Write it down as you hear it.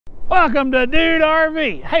Welcome to Dude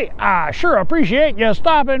RV. Hey, I sure appreciate you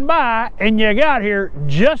stopping by, and you got here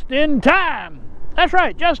just in time. That's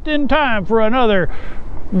right, just in time for another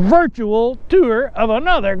virtual tour of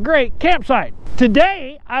another great campsite.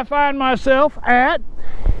 Today, I find myself at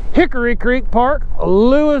Hickory Creek Park,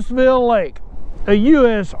 Lewisville Lake, a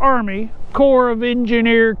U.S. Army Corps of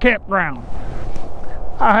Engineer campground.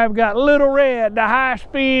 I have got Little Red, the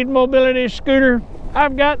high-speed mobility scooter.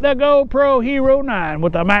 I've got the GoPro Hero 9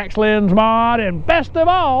 with the max lens mod, and best of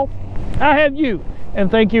all, I have you, and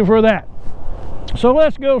thank you for that. So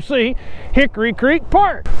let's go see Hickory Creek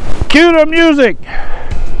Park. Cue the music.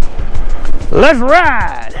 Let's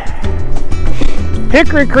ride.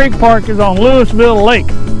 Hickory Creek Park is on Lewisville Lake,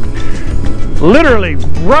 literally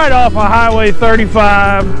right off of Highway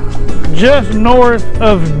 35, just north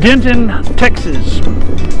of Denton, Texas.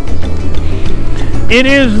 It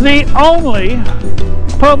is the only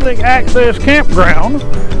public access campground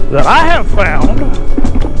that I have found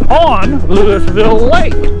on Lewisville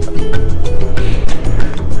Lake.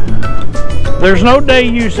 There's no day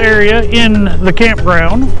use area in the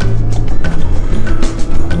campground.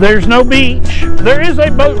 There's no beach. There is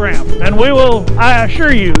a boat ramp, and we will, I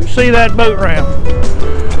assure you, see that boat ramp.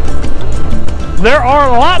 There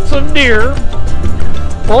are lots of deer,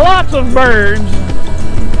 lots of birds,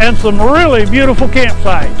 and some really beautiful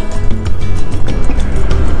campsites.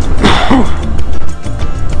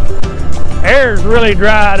 Air's really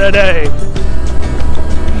dry today.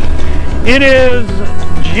 It is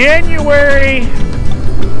January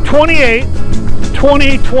 28th,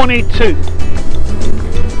 2022.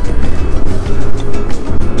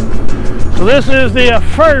 So this is the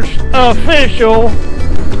first official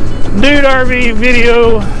Dude RV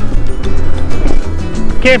video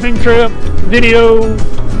camping trip video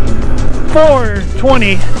for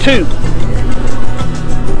 22.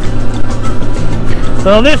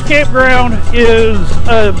 So this campground is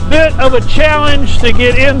a bit of a challenge to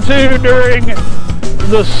get into during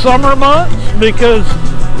the summer months because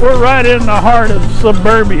we're right in the heart of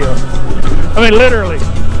suburbia. I mean, literally,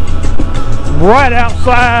 right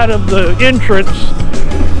outside of the entrance,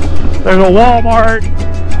 there's a Walmart,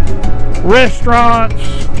 restaurants,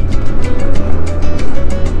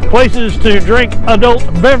 places to drink adult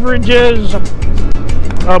beverages,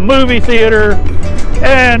 a movie theater,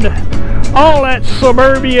 and all that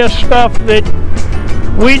suburbia stuff that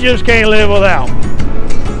we just can't live without.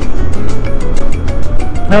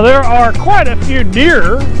 Now there are quite a few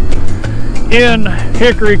deer in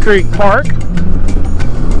Hickory Creek Park.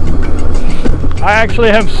 I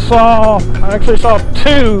actually saw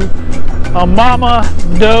two, a mama,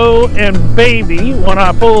 doe, and baby when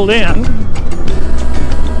I pulled in.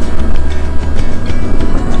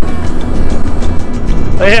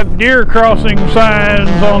 They have deer crossing signs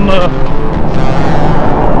on the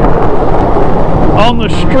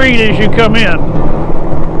street as you come in.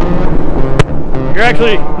 You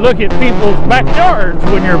actually look at people's backyards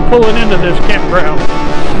when you're pulling into this campground.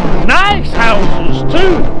 Nice houses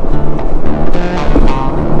too.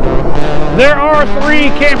 There are 3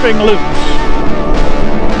 camping loops.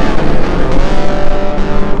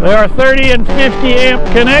 There are 30 and 50 amp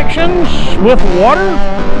connections with water.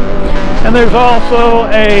 And there's also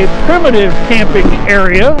a primitive camping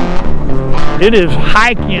area. It is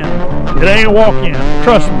hiking. It ain't walking.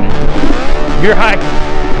 Trust me. You're hiking.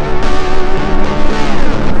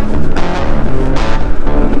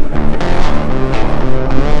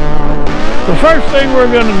 The first thing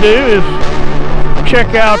we're going to do is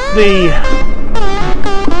check out the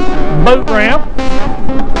boat ramp.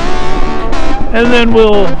 And then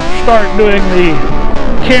we'll start doing the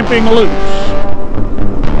camping loops.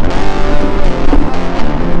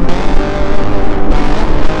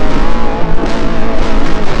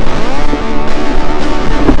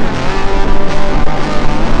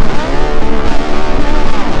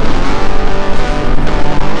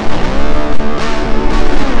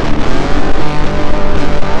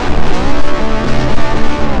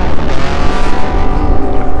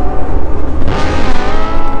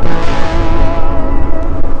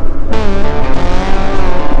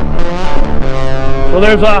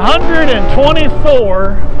 There's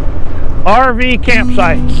 124 RV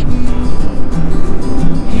campsites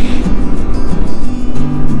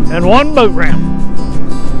and 1 boat ramp.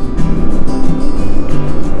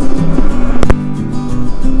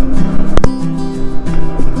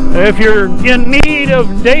 If you're in need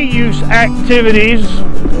of day use activities,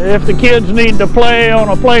 if the kids need to play on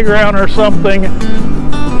a playground or something,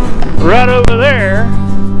 right over there,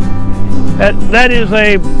 that is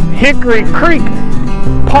a Hickory Creek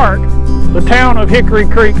Park, the town of Hickory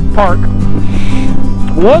Creek Park.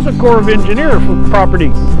 was a Corps of Engineer property,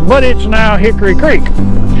 but it's now Hickory Creek.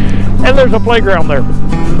 And there's a playground there.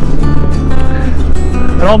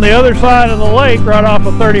 And on the other side of the lake, right off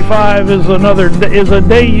of 35, is a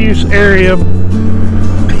day use area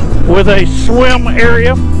with a swim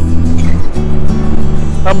area,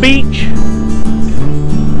 a beach.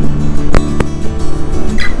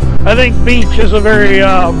 I think beach is a very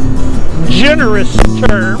generous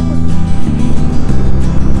term.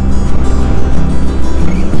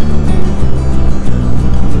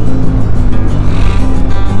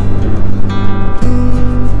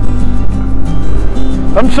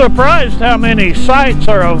 I'm surprised how many sites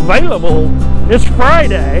are available. It's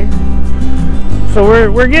Friday, so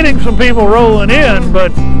we're getting some people rolling in,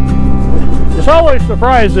 but it's always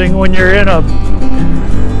surprising when you're in a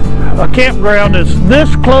campground that's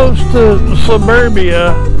this close to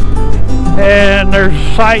suburbia and there's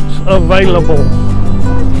sites available.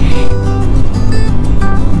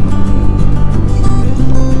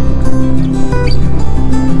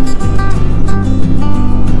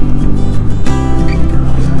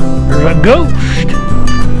 There's a ghost,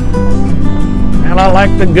 and I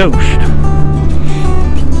like the ghost.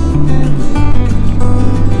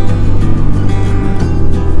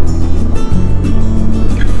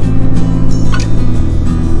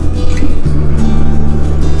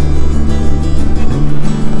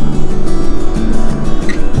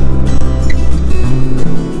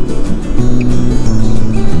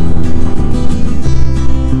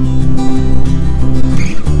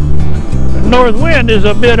 North wind is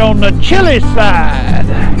a bit on the chilly side.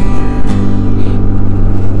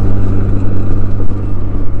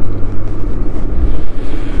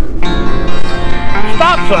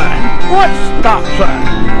 Stop sign? What stop sign?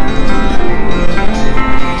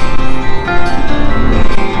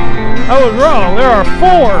 I was wrong. There are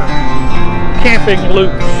 4 camping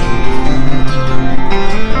loops.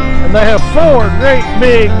 And they have 4 great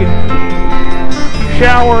big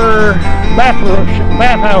shower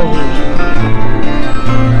bathhouses.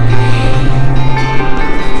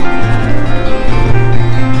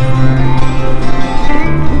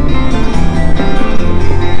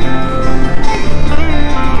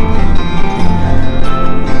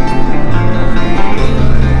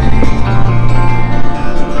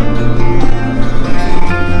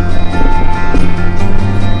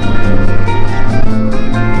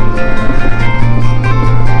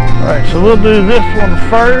 So we'll do this one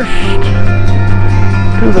first,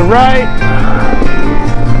 to the right.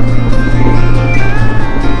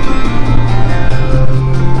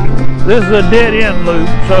 This is a dead end loop,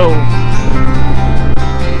 so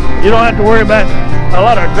you don't have to worry about a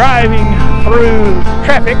lot of driving through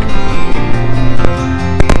traffic.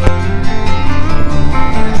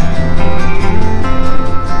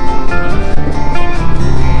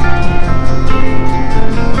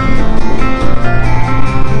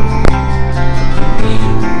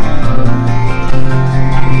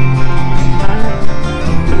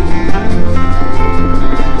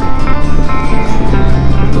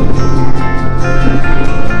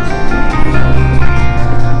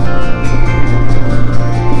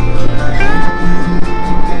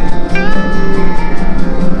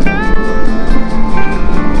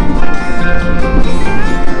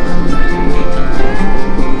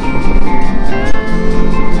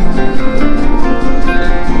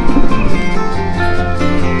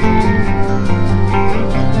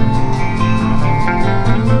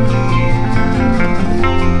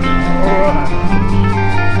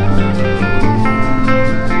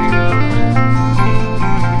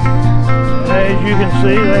 See,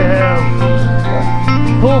 they have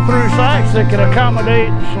pull-through sites that can accommodate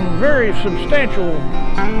some very substantial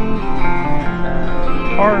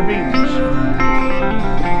RVs.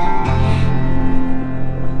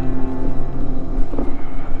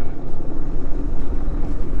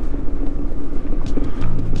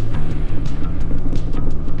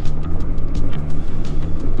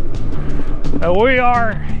 Now we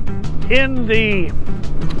are in the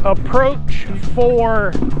approach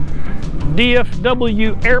for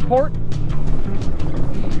DFW Airport,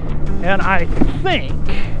 and I think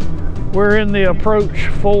we're in the approach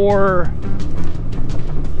for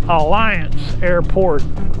Alliance Airport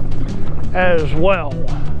as well.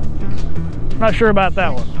 Not sure about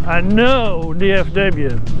that one. I know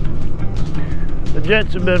DFW. The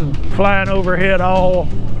jets have been flying overhead all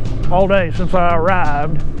day since I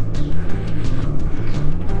arrived.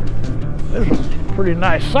 There's some pretty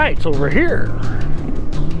nice sights over here.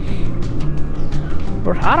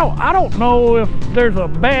 But I don't know if there's a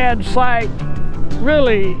bad site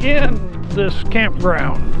really in this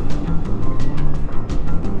campground.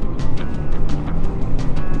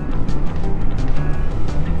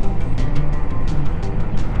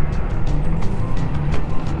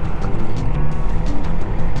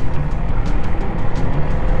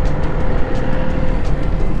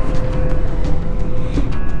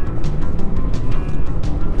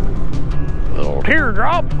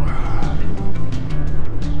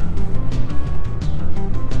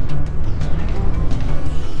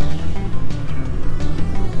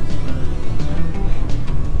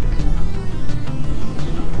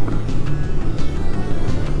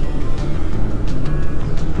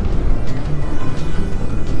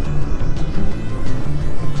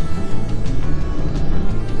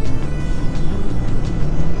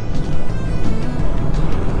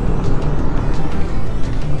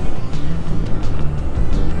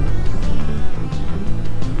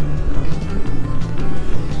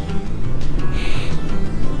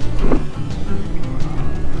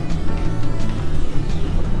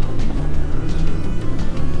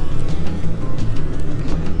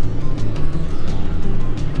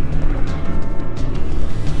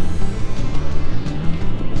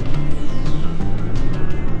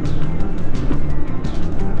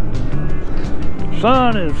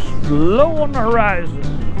 Sun is low on the horizon.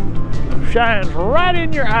 Shines right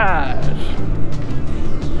in your eyes.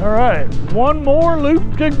 All right, one more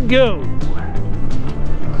loop to go.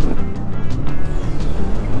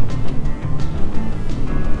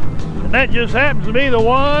 And that just happens to be the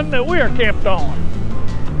one that we are camped on.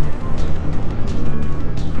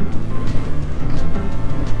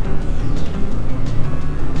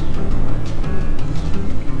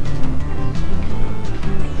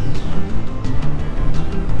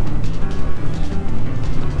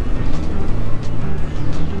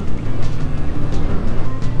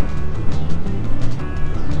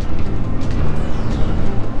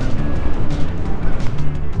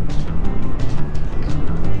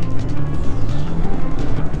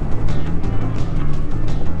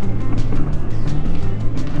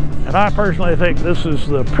 And I personally think this is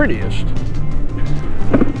the prettiest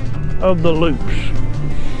of the loops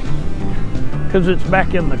because it's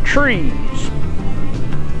back in the trees.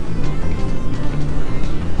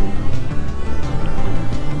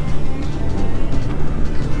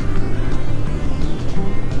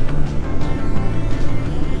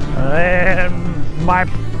 And my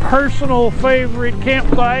personal favorite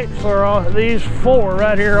campsites are these four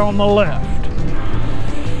right here on the left.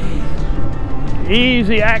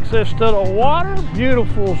 Easy access to the water,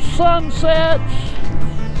 beautiful sunsets,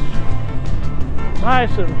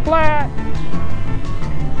 nice and flat.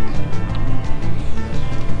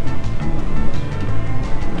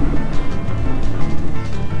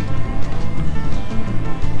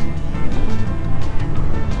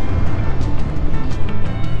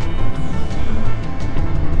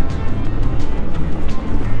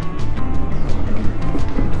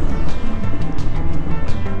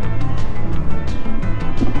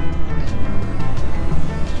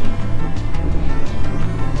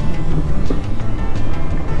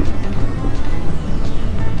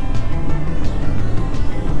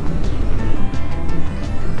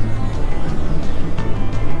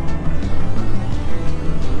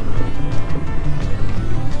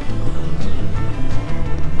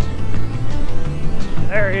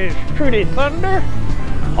 There is Trudy Thunder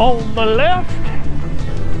on the left.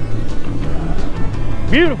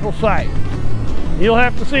 Beautiful sight. You'll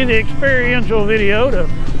have to see the experiential video to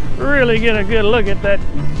really get a good look at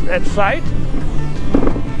that site.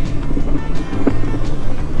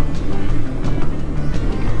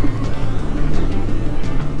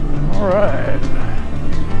 All right.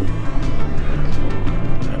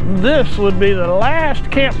 This would be the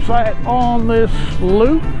last campsite on this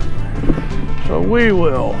loop. So we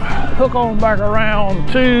will hook on back around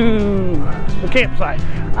to the campsite.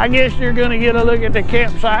 I guess you're going to get a look at the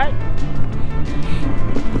campsite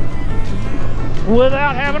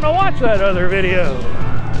without having to watch that other video.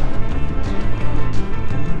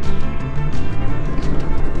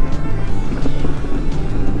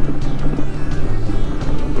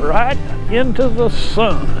 Right into the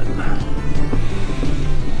sun.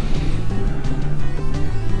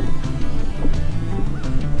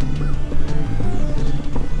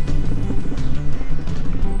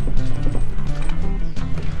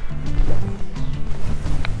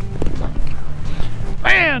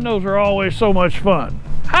 Man, those are always so much fun.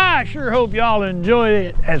 I sure hope y'all enjoy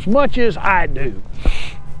it as much as I do.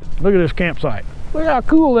 Look at this campsite. Look how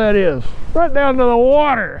cool that is. Right down to the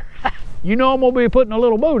water. You know I'm going to be putting a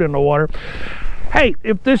little boat in the water. Hey,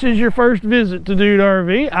 if this is your first visit to Dude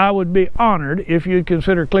RV, I would be honored if you'd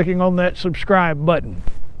consider clicking on that subscribe button.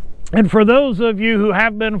 And for those of you who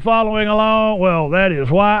have been following along, well, that is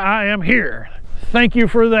why I am here. Thank you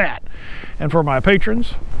for that. And for my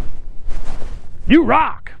patrons, you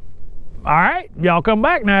rock. All right, y'all come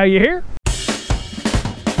back now, you hear?